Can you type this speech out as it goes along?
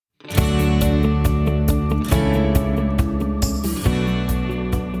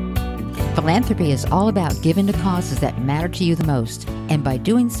Philanthropy is all about giving to causes that matter to you the most, and by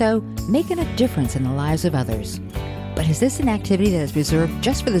doing so, making a difference in the lives of others. But is this an activity that is reserved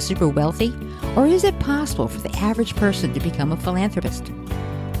just for the super wealthy, or is it possible for the average person to become a philanthropist?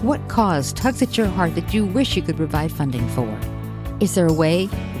 What cause tugs at your heart that you wish you could provide funding for? Is there a way,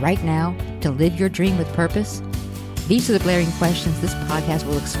 right now, to live your dream with purpose? These are the blaring questions this podcast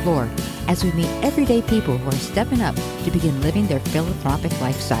will explore as we meet everyday people who are stepping up to begin living their philanthropic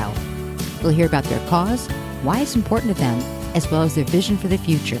lifestyle. We'll hear about their cause, why it's important to them, as well as their vision for the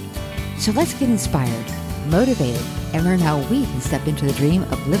future. So let's get inspired, motivated, and learn how we can step into the dream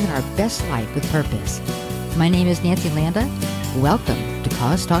of living our best life with purpose. My name is Nancy Landa. Welcome to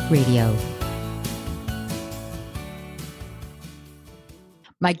Cause Talk Radio.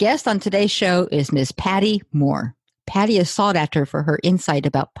 My guest on today's show is Ms. Patty Moore. Patty is sought after for her insight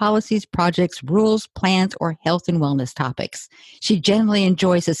about policies, projects, rules, plans, or health and wellness topics. She generally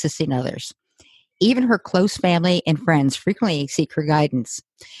enjoys assisting others. Even her close family and friends frequently seek her guidance.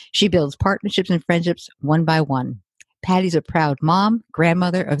 She builds partnerships and friendships one by one. Patty's a proud mom,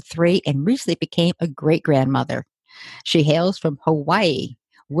 grandmother of 3, and recently became a great-grandmother. She hails from Hawaii.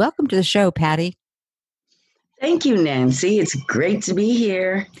 Welcome to the show, Patty. Thank you, Nancy. It's great to be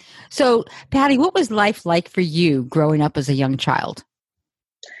here. So, Patty, what was life like for you growing up as a young child?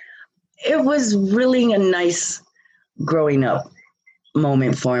 It was really a nice growing up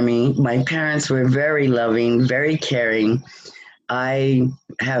moment for me. My parents were very loving, very caring. I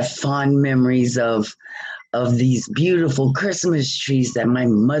have fond memories of these beautiful Christmas trees that my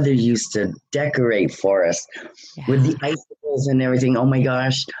mother used to decorate for us with the icicles and everything. Oh my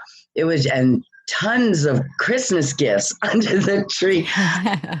gosh. It was, and tons of Christmas gifts under the tree.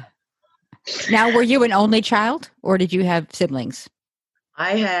 Now, were you an only child or did you have siblings?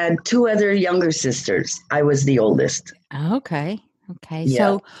 I had 2 other younger sisters. I was the oldest. Okay. Yeah.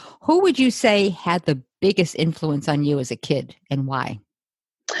 So who would you say had the biggest influence on you as a kid and why?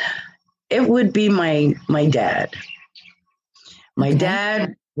 It would be my dad. My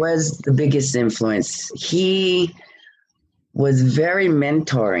dad was the biggest influence. He was very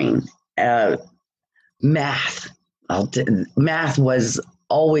mentoring. Math. Math was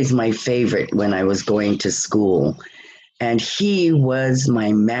always my favorite when I was going to school. And he was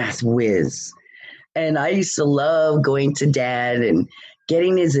my math whiz. And I used to love going to Dad and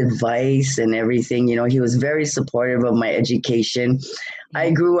getting his advice and everything. You know, he was very supportive of my education.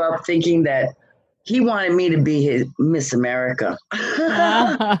 I grew up thinking that he wanted me to be his Miss America.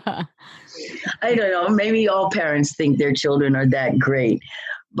 I don't know. Maybe all parents think their children are that great.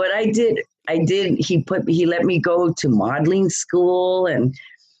 But I did. He let me go to modeling school and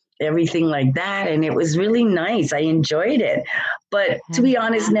everything like that. And it was really nice. I enjoyed it. But to be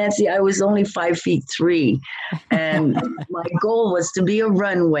honest, Nancy, I was only 5'3". And my goal was to be a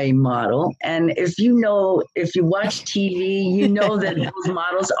runway model. And if you watch TV, you know that those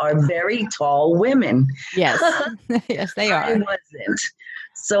models are very tall women. Yes. Yes, they are. I wasn't.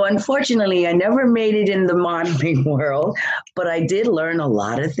 So unfortunately, I never made it in the modeling world, but I did learn a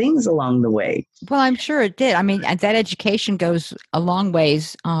lot of things along the way. Well, I'm sure it did. I mean, that education goes a long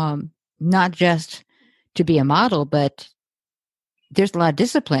ways, not just to be a model, but there's a lot of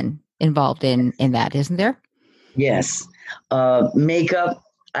discipline involved in that, isn't there? Yes. Makeup,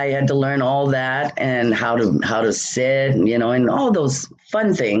 I had to learn all that and how to sit, and all those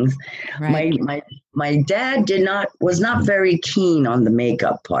fun things. Right. My dad was not very keen on the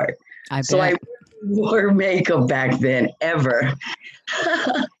makeup part. So I wore makeup back then ever.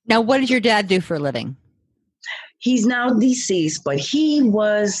 Now, what did your dad do for a living? He's now deceased, but he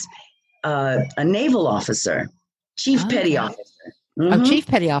was a naval officer, chief petty officer. Mm-hmm. Oh, chief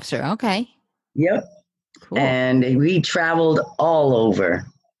petty officer. Okay. Yep. Cool. And we traveled all over.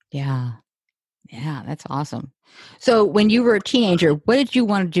 Yeah. Yeah, that's awesome. So when you were a teenager, what did you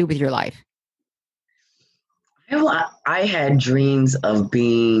want to do with your life? I had dreams of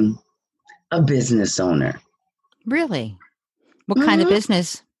being a business owner. Really? What kind of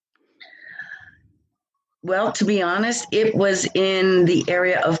business? Well, to be honest, it was in the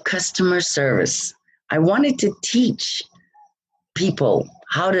area of customer service. I wanted to teach people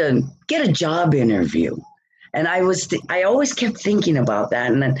how to get a job interview. And I always kept thinking about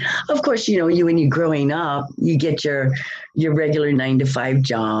that. And then, of course, when you're growing up, you get your regular 9-to-5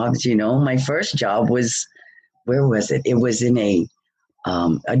 jobs. My first job was, where was it? It was in a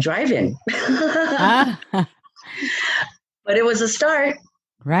drive-in. But it was a start.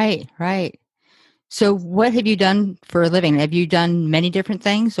 Right. So what have you done for a living? Have you done many different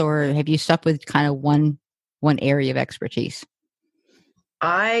things, or have you stuck with kind of one area of expertise?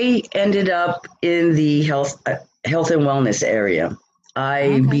 I ended up in the health and wellness area. I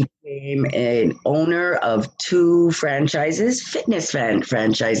Okay. became an owner of two franchises,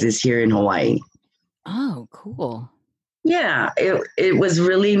 franchises here in Hawaii. Oh, cool. Yeah, it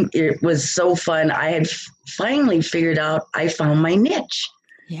was so fun. I had finally figured out I found my niche.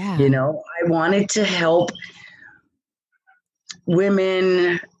 You Yeah. know, I wanted to help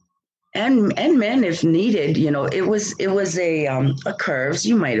women and men if needed. You know, it was a curves.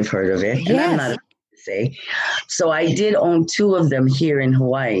 You might have heard of it, and I'm not Yes. to say. So I did own two of them here in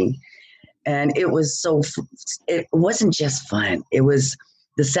Hawaii, and it wasn't just fun. It was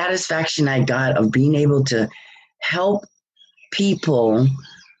the satisfaction I got of being able to help people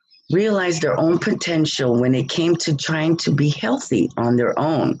realize their own potential when it came to trying to be healthy on their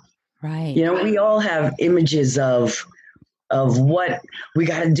own. Right. You know, we all have images of what we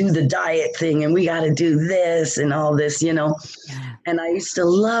got to do the diet thing and we got to do this and all this, you know. Yeah. And I used to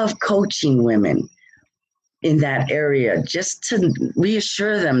love coaching women in that area just to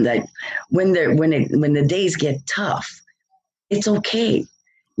reassure them that when the days get tough, it's okay.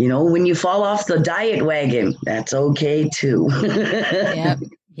 You know, when you fall off the diet wagon, that's okay too. Yep.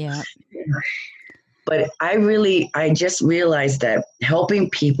 Yep. But I just realized that helping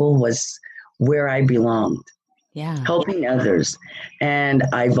people was where I belonged, Yeah. helping others. And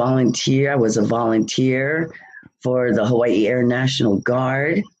I was a volunteer for the Hawaii Air National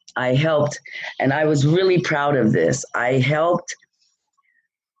Guard. I helped, and I was really proud of this. I helped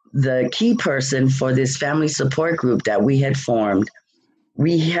the key person for this family support group that we had formed.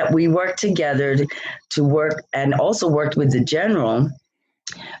 We worked together to work and also worked with the general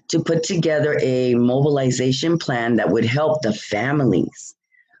to put together a mobilization plan that would help the families.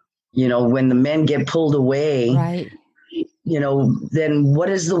 You know, when the men get pulled away, Right. you know, then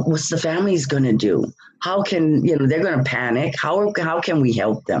what's the families going to do? How can, you know, they're going to panic. How can we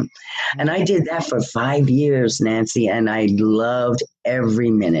help them? And I did that for 5 years, Nancy, and I loved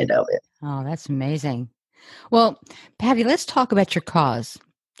every minute of it. Oh, that's amazing. Well, Patty, let's talk about your cause,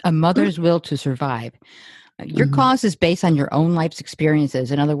 A Mother's Will to Survive. Your Mm-hmm. cause is based on your own life's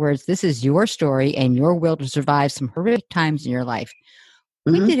experiences. In other words, this is your story and your will to survive some horrific times in your life.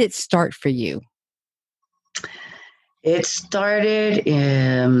 When Mm-hmm. did it start for you? It started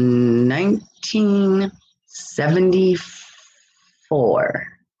in 1974.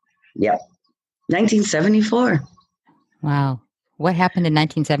 Yep, 1974. Wow. What happened in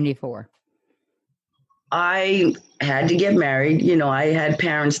 1974? I had to get married. You know, I had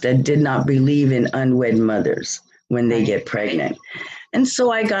parents that did not believe in unwed mothers when they Right. get pregnant. And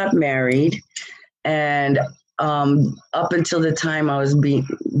so I got married. And up until the time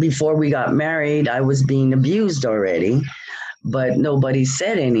before we got married, I was being abused already, but nobody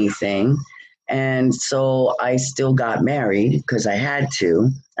said anything. And so I still got married because I had to.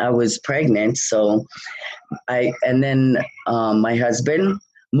 I was pregnant. And then my husband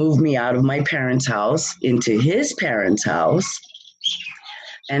moved me out of my parents' house into his parents' house,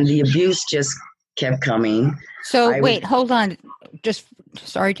 and the abuse just kept coming. So, I was wait, hold on. Just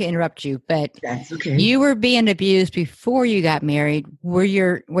sorry to interrupt you, but That's okay. you were being abused before you got married. Was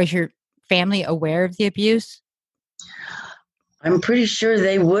your family aware of the abuse? I'm pretty sure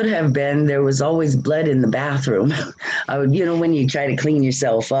they would have been. There was always blood in the bathroom. I would, you know, when you try to clean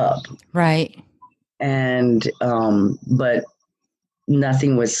yourself up, Right. and but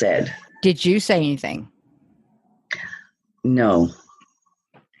nothing was said. Did you say anything? No,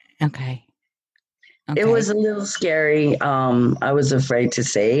 Okay. it Okay. was a little scary. I was afraid to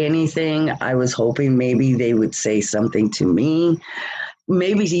say anything. I was hoping maybe they would say something to me,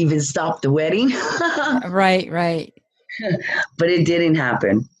 maybe even stop the wedding, Right, right. but it didn't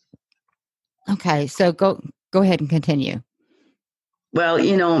happen. Okay. So go ahead and continue. Well,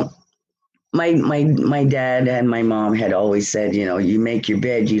 you know, my dad and my mom had always said, you know, you make your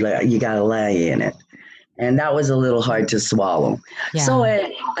bed, you gotta lie in it, and that was a little hard to swallow. So Yeah.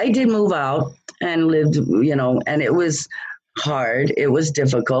 I did move out and lived, you know, and it was hard. It was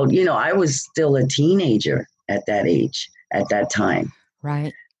difficult. You know, I was still a teenager at that age, at that time.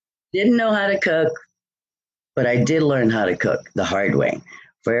 Right. Didn't know how to cook, but I did learn how to cook the hard way.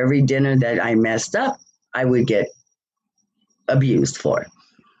 For every dinner that I messed up, I would get abused for.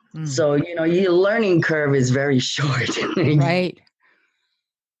 Mm. So, you know, your learning curve is very short. Right.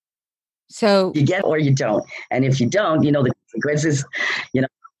 So You get it or you don't. And if you don't, you know, the consequences, you know,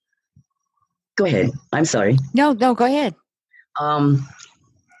 go ahead. I'm sorry. no, no, go ahead. Um,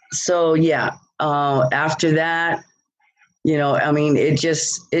 so yeah, after that, you know, I mean, it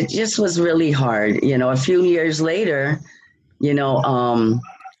just was really hard. You know, a few years later, you know,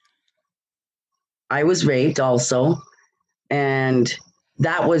 I was raped also, and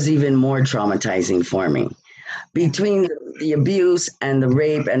that was even more traumatizing for me. between the abuse and the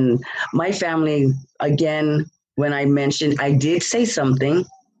rape. And my family, again, when I mentioned, I did say something,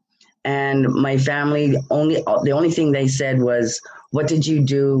 and my family, the only thing they said was, what did you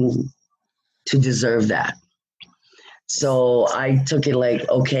do to deserve that? So I took it like,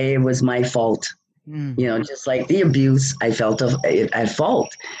 okay, it was my fault. Just like the abuse, I felt at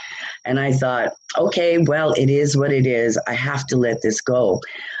fault. And I thought, okay, well, it is what it is. I have to let this go.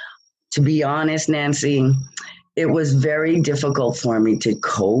 To be honest, Nancy, it was very difficult for me to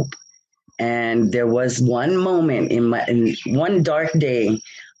cope. And there was one moment in one dark day,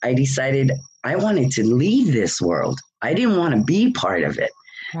 I decided I wanted to leave this world. I didn't want to be part of it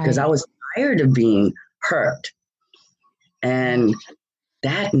because I was tired of being hurt. And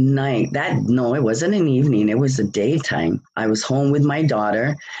that night, it wasn't an evening, it was a daytime. I was home with my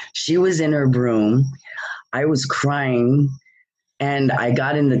daughter. She was in her room. I was crying, and I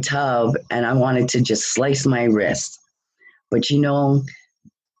got in the tub and I wanted to just slice my wrist. But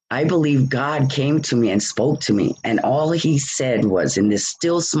I believe God came to me and spoke to me, and all he said was, in this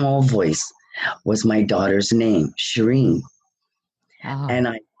still small voice, was my daughter's name, Shireen. Oh. And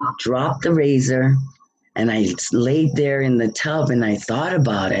I dropped the razor, and I laid there in the tub, and I thought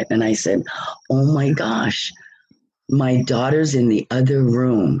about it, and I said, oh my gosh, my daughter's in the other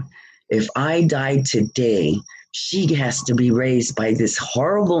room. If I die today, she has to be raised by this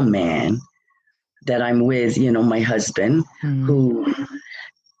horrible man that I'm with, my husband,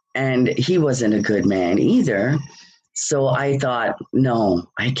 and he wasn't a good man either. So I thought, no,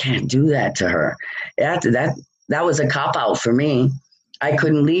 I can't do that to her. That was a cop-out for me. I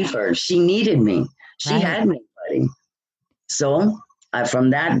couldn't leave her. She needed me. She had me, buddy. So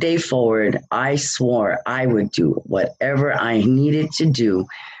from that day forward, I swore I would do whatever I needed to do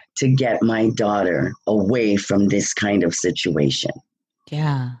to get my daughter away from this kind of situation.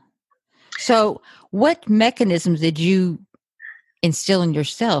 Yeah. So what mechanisms did you instill in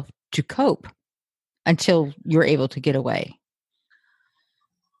yourself to cope until you were able to get away?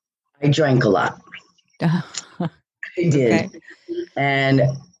 I drank a lot. I did. Okay. And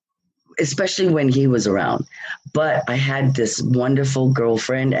especially when he was around. But I had this wonderful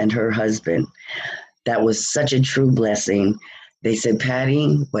girlfriend and her husband. That was such a true blessing. They said,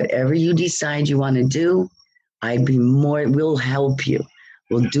 Patty, whatever you decide you want to do, we'll help you.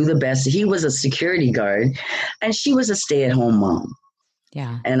 We'll do the best. He was a security guard, and she was a stay-at-home mom.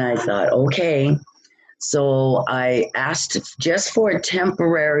 Yeah. And I thought, okay. So I asked just for a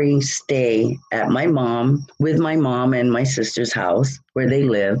temporary stay with my mom and my sister's house where they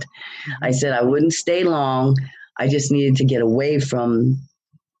lived. Mm-hmm. I said I wouldn't stay long. I just needed to get away from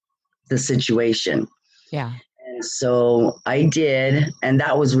the situation. Yeah. And so I did, and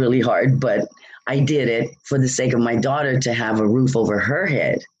that was really hard, but I did it for the sake of my daughter to have a roof over her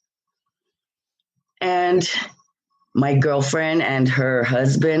head. And my girlfriend and her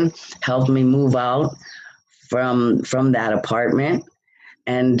husband helped me move out from that apartment,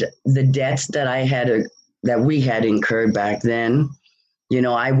 and the debts that we had incurred back then.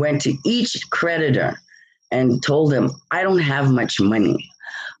 I went to each creditor and told them I don't have much money.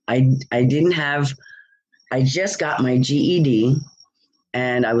 I just got my GED,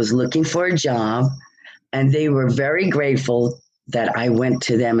 and I was looking for a job, and they were very grateful that I went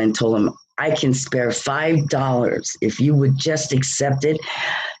to them and told them I can spare $5 if you would just accept it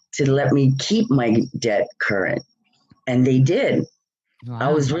to let me keep my debt current. And they did. Wow. I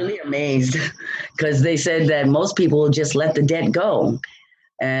was really amazed because they said that most people will just let the debt go.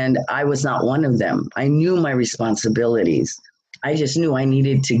 And I was not one of them. I knew my responsibilities. I just knew I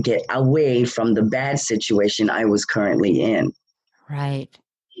needed to get away from the bad situation I was currently in. Right.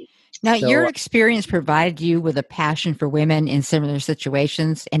 Now, your experience provided you with a passion for women in similar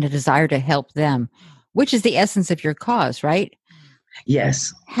situations and a desire to help them, which is the essence of your cause, right?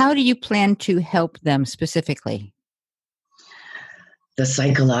 Yes. How do you plan to help them specifically? The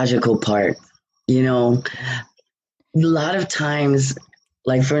psychological part, a lot of times,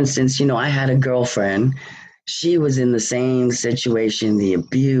 like for instance, I had a girlfriend. She was in the same situation, the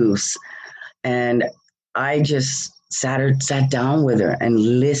abuse. And I just sat down with her and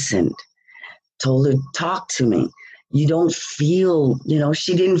listened, told her, talk to me. You don't feel,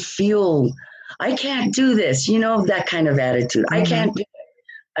 she didn't feel, I can't do this, that kind of attitude. Mm-hmm. I can't do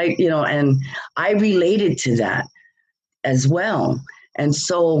it. And I related to that as well. And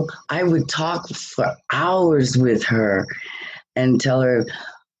so I would talk for hours with her and tell her,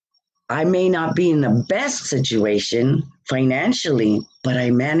 I may not be in the best situation financially, but I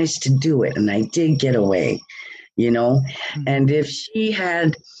managed to do it. And I did get away, Mm-hmm. And if she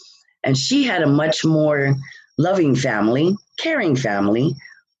had a much more loving family, caring family,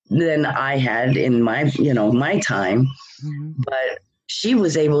 than I had in my time. Mhm. But she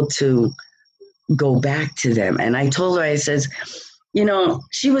was able to go back to them. And I told her, I says,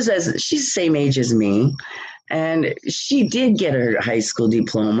 she's the same age as me. And she did get her high school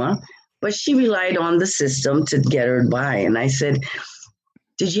diploma, but she relied on the system to get her by. And I said,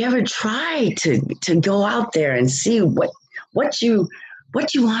 did you ever try to go out there and see what you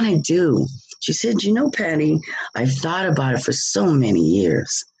want to do? She said, Patty, I've thought about it for so many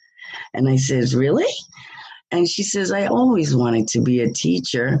years. And I said, really? And she says, I always wanted to be a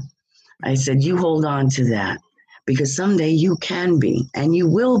teacher. I said, you hold on to that, because someday you can be and you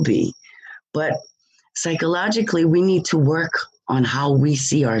will be. But psychologically, we need to work on how we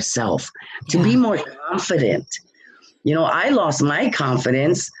see ourselves to be more confident. I lost my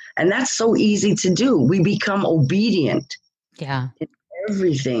confidence, and that's so easy to do. We become obedient. Yeah. In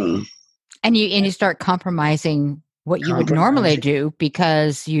everything. And you start compromising what you would normally do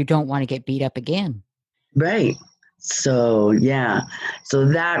because you don't want to get beat up again. Right. So, yeah. So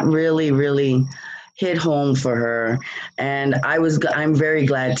that really, really hit home for her. And I'm very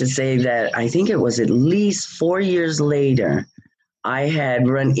glad to say that I think it was at least 4 years later, I had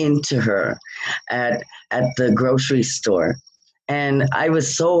run into her at the grocery store. And I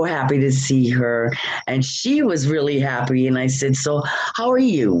was so happy to see her. And she was really happy. And I said, so how are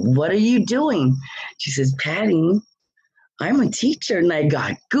you? What are you doing? She says, Patty, I'm a teacher. And I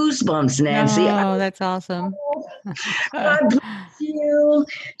got goosebumps, Nancy. Oh, that's awesome. God bless you.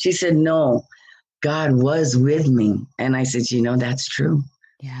 She said, no, God was with me. And I said, that's true.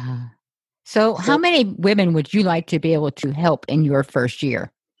 Yeah. So how many women would you like to be able to help in your first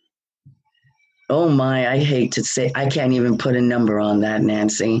year? Oh my, I hate to say, I can't even put a number on that,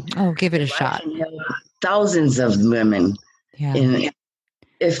 Nancy. Oh, give it a shot. Thousands of women,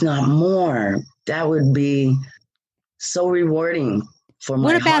 if not more. That would be so rewarding for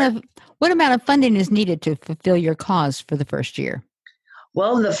my heart. What amount of funding is needed to fulfill your cause for the first year?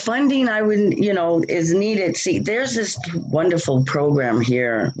 Well, the funding is needed. See, there's this wonderful program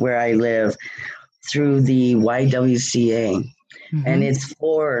here where I live through the YWCA, and it's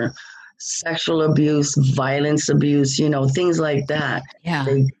for sexual abuse, violence abuse, things like that. Yeah.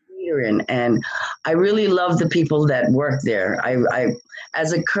 They cater in, and I really love the people that work there. I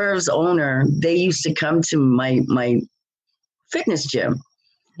as a Curves owner, they used to come to my fitness gym.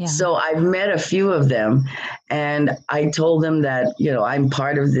 Yeah. So I've met a few of them, and I told them that, I'm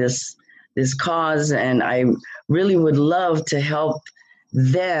part of this cause, and I really would love to help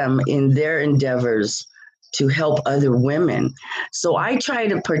them in their endeavors to help other women. So I try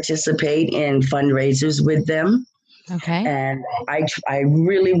to participate in fundraisers with them. Okay. And I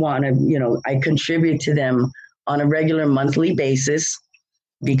really want to, I contribute to them on a regular monthly basis,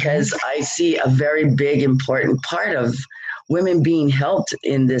 because I see a very big, important part of women being helped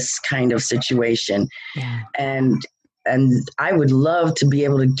in this kind of situation. Yeah. And I would love to be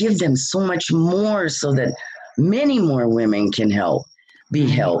able to give them so much more so that many more women can be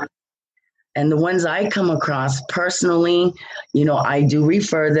helped. And the ones I come across personally, I do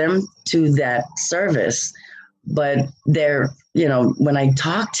refer them to that service. But they're, when I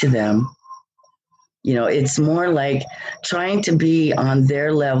talk to them, it's more like trying to be on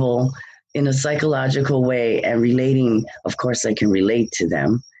their level in a psychological way and relating. Of course, I can relate to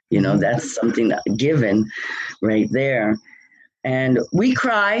them. That's something given right there. And we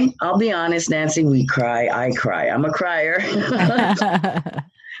cry. I'll be honest, Nancy, we cry. I cry. I'm a crier.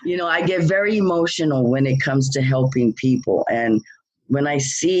 I get very emotional when it comes to helping people. And when I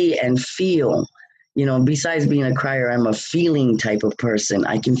see and feel, besides being a crier, I'm a feeling type of person.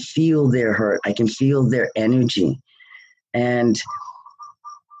 I can feel their hurt. I can feel their energy. And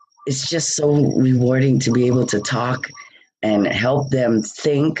it's just so rewarding to be able to talk and help them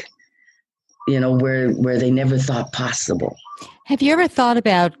think, where they never thought possible. Have you ever thought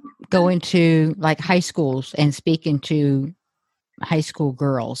about going to like high schools and speaking to high school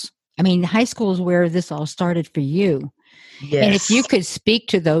girls? I mean, high school is where this all started for you. Yes. And if you could speak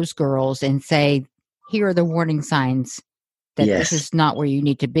to those girls and say, here are the warning signs that this is not where you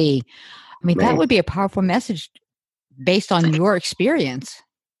need to be. I mean, that would be a powerful message based on your experience.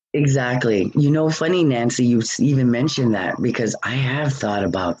 Exactly. Funny, Nancy, you even mentioned that, because I have thought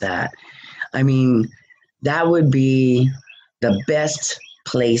about that. I mean, that would be the best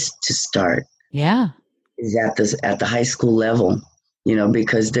place to start. Yeah. Is at the high school level,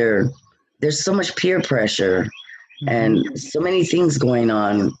 because there's so much peer pressure and so many things going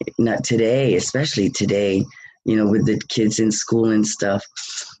on, not today, especially today, with the kids in school and stuff,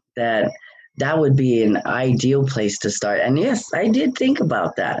 that would be an ideal place to start. And yes, I did think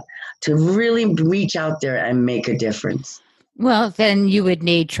about that, to really reach out there and make a difference. Well, then you would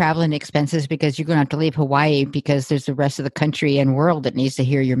need traveling expenses because you're going to have to leave Hawaii because there's the rest of the country and world that needs to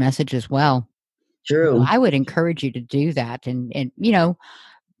hear your message as well. True. I would encourage you to do that. And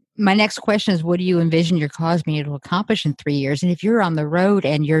my next question is, what do you envision your cause being able to accomplish in 3 years? And if you're on the road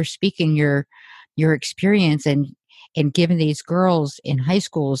and you're speaking your experience and giving these girls in high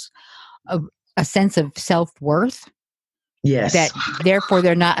schools a sense of self-worth, Yes. that therefore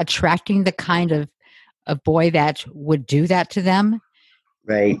they're not attracting the kind of boy that would do that to them.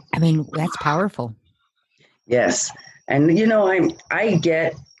 Right. I mean, that's powerful. Yes. And I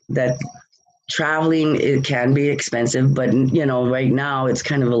get that traveling, it can be expensive, but right now it's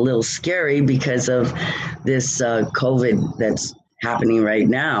kind of a little scary because of this COVID that's happening right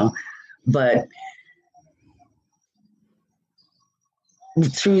now. But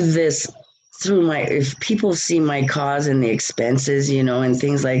if people see my cause and the expenses, and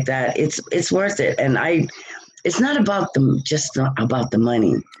things like that, it's worth it. And it's not about just about the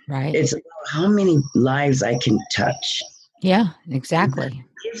money. Right. It's about how many lives I can touch. Yeah, exactly.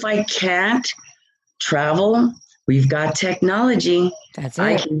 If I can't travel, we've got technology. That's it.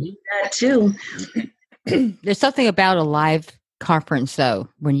 I can do that too. There's something about a live conference, though,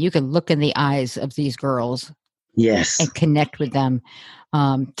 when you can look in the eyes of these girls. Yes. And connect with them.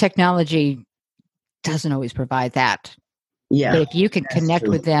 Technology doesn't always provide that. Yeah. But if you can connect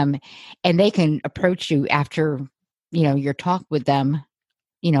with them and they can approach you after, your talk with them,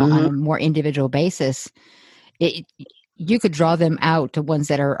 on a more individual basis, you could draw them out to ones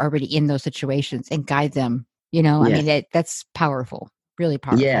that are already in those situations and guide them. I mean, that's powerful, really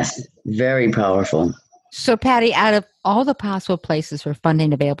powerful. Yes, very powerful. So, Patty, out of all the possible places for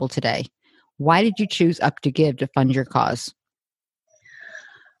funding available today, why did you choose Up to Give to fund your cause?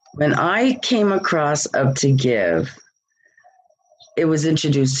 When I came across Up to Give, it was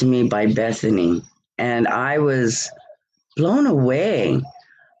introduced to me by Bethany, and I was blown away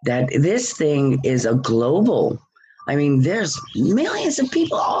that this thing is a global. I mean, there's millions of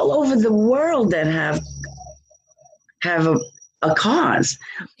people all over the world that have a cause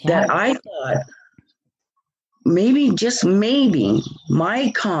that I thought maybe, just maybe,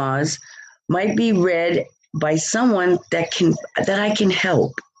 my cause might be read by someone that I can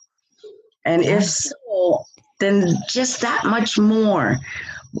help. And if so, then just that much more.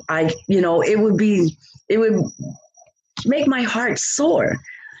 It would make my heart soar.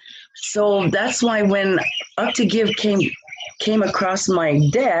 So that's why when Up to Give came across my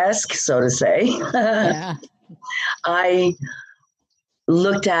desk, so to say, I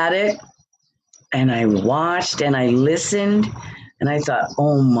looked at it and I watched and I listened and I thought,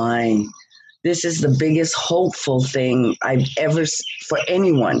 oh my, this is the biggest hopeful thing I've ever, for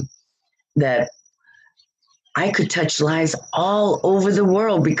anyone, that I could touch lives all over the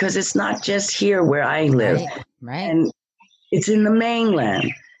world, because it's not just here where I live. Right. And it's in the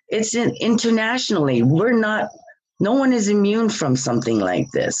mainland. It's internationally. No one is immune from something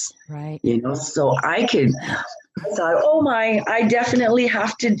like this. Right. So I thought, oh my, I definitely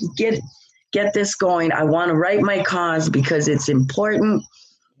have to get this going. I want to write my cause because it's important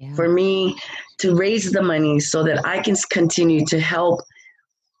for me to raise the money so that I can continue to help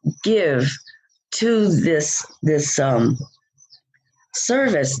give to this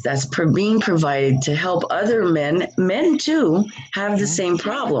service that's being provided to help other men too have the same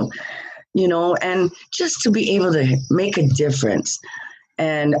problem, and just to be able to make a difference.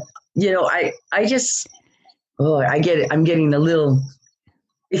 And I just, I get it. I'm getting a little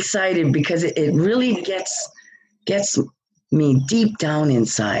excited because it really gets me deep down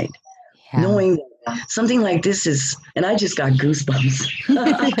inside, knowing that something like this is, and I just got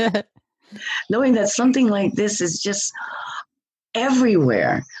goosebumps, knowing that something like this is just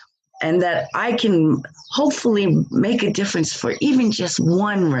everywhere, and that I can hopefully make a difference for even just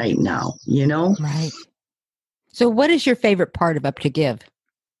one right now, Right. So what is your favorite part of Up to Give?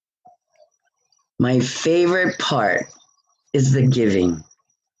 My favorite part is the giving.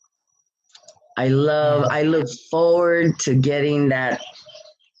 I look forward to getting that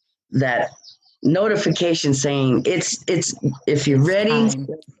notification saying it's if you're ready, it's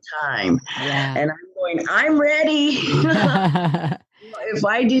time. Yeah. And I'm ready. If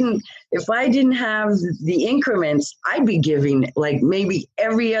I didn't have the increments, I'd be giving like maybe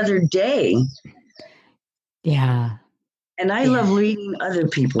every other day. Yeah. And I love reading other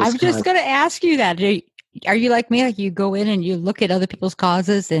people's I was just going to ask you that. Are you like me? Like you go in and you look at other people's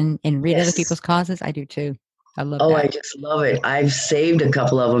causes and read other people's causes? I do too. I love that. I just love it. I've saved a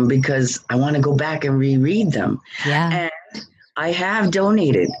couple of them because I want to go back and reread them. Yeah. And I have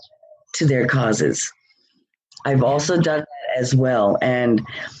donated to their causes. I've also done that as well. And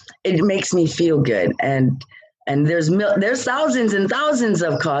it makes me feel good. And And there's thousands and thousands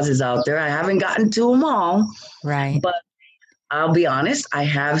of causes out there. I haven't gotten to them all. Right. But I'll be honest, I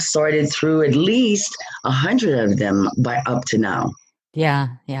have sorted through at least 100 of them by up to now. Yeah,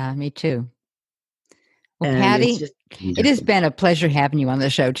 me too. Well, And Patty, it has been a pleasure having you on the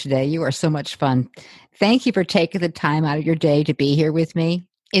show today. You are so much fun. Thank you for taking the time out of your day to be here with me.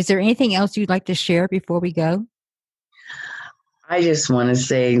 Is there anything else you'd like to share before we go? I just want to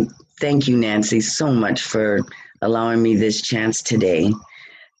say thank you, Nancy, so much for allowing me this chance today.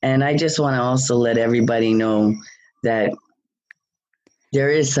 And I just want to also let everybody know that there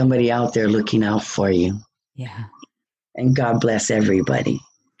is somebody out there looking out for you. Yeah. And God bless everybody.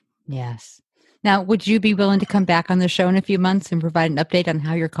 Yes. Now, would you be willing to come back on the show in a few months and provide an update on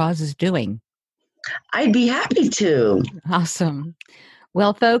how your cause is doing? I'd be happy to. Awesome.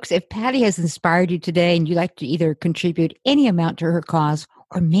 Well, folks, if Patty has inspired you today and you'd like to either contribute any amount to her cause,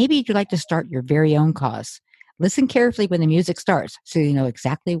 or maybe you'd like to start your very own cause, listen carefully when the music starts so you know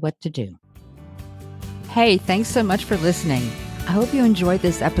exactly what to do. Hey, thanks so much for listening. I hope you enjoyed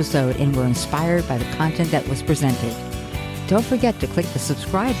this episode and were inspired by the content that was presented. Don't forget to click the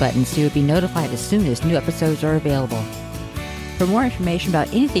subscribe button so you'll be notified as soon as new episodes are available. For more information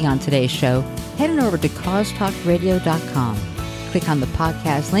about anything on today's show, head on over to causetalkradio.com. Click on the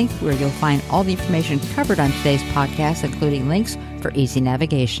podcast link where you'll find all the information covered on today's podcast, including links for easy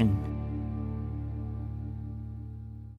navigation.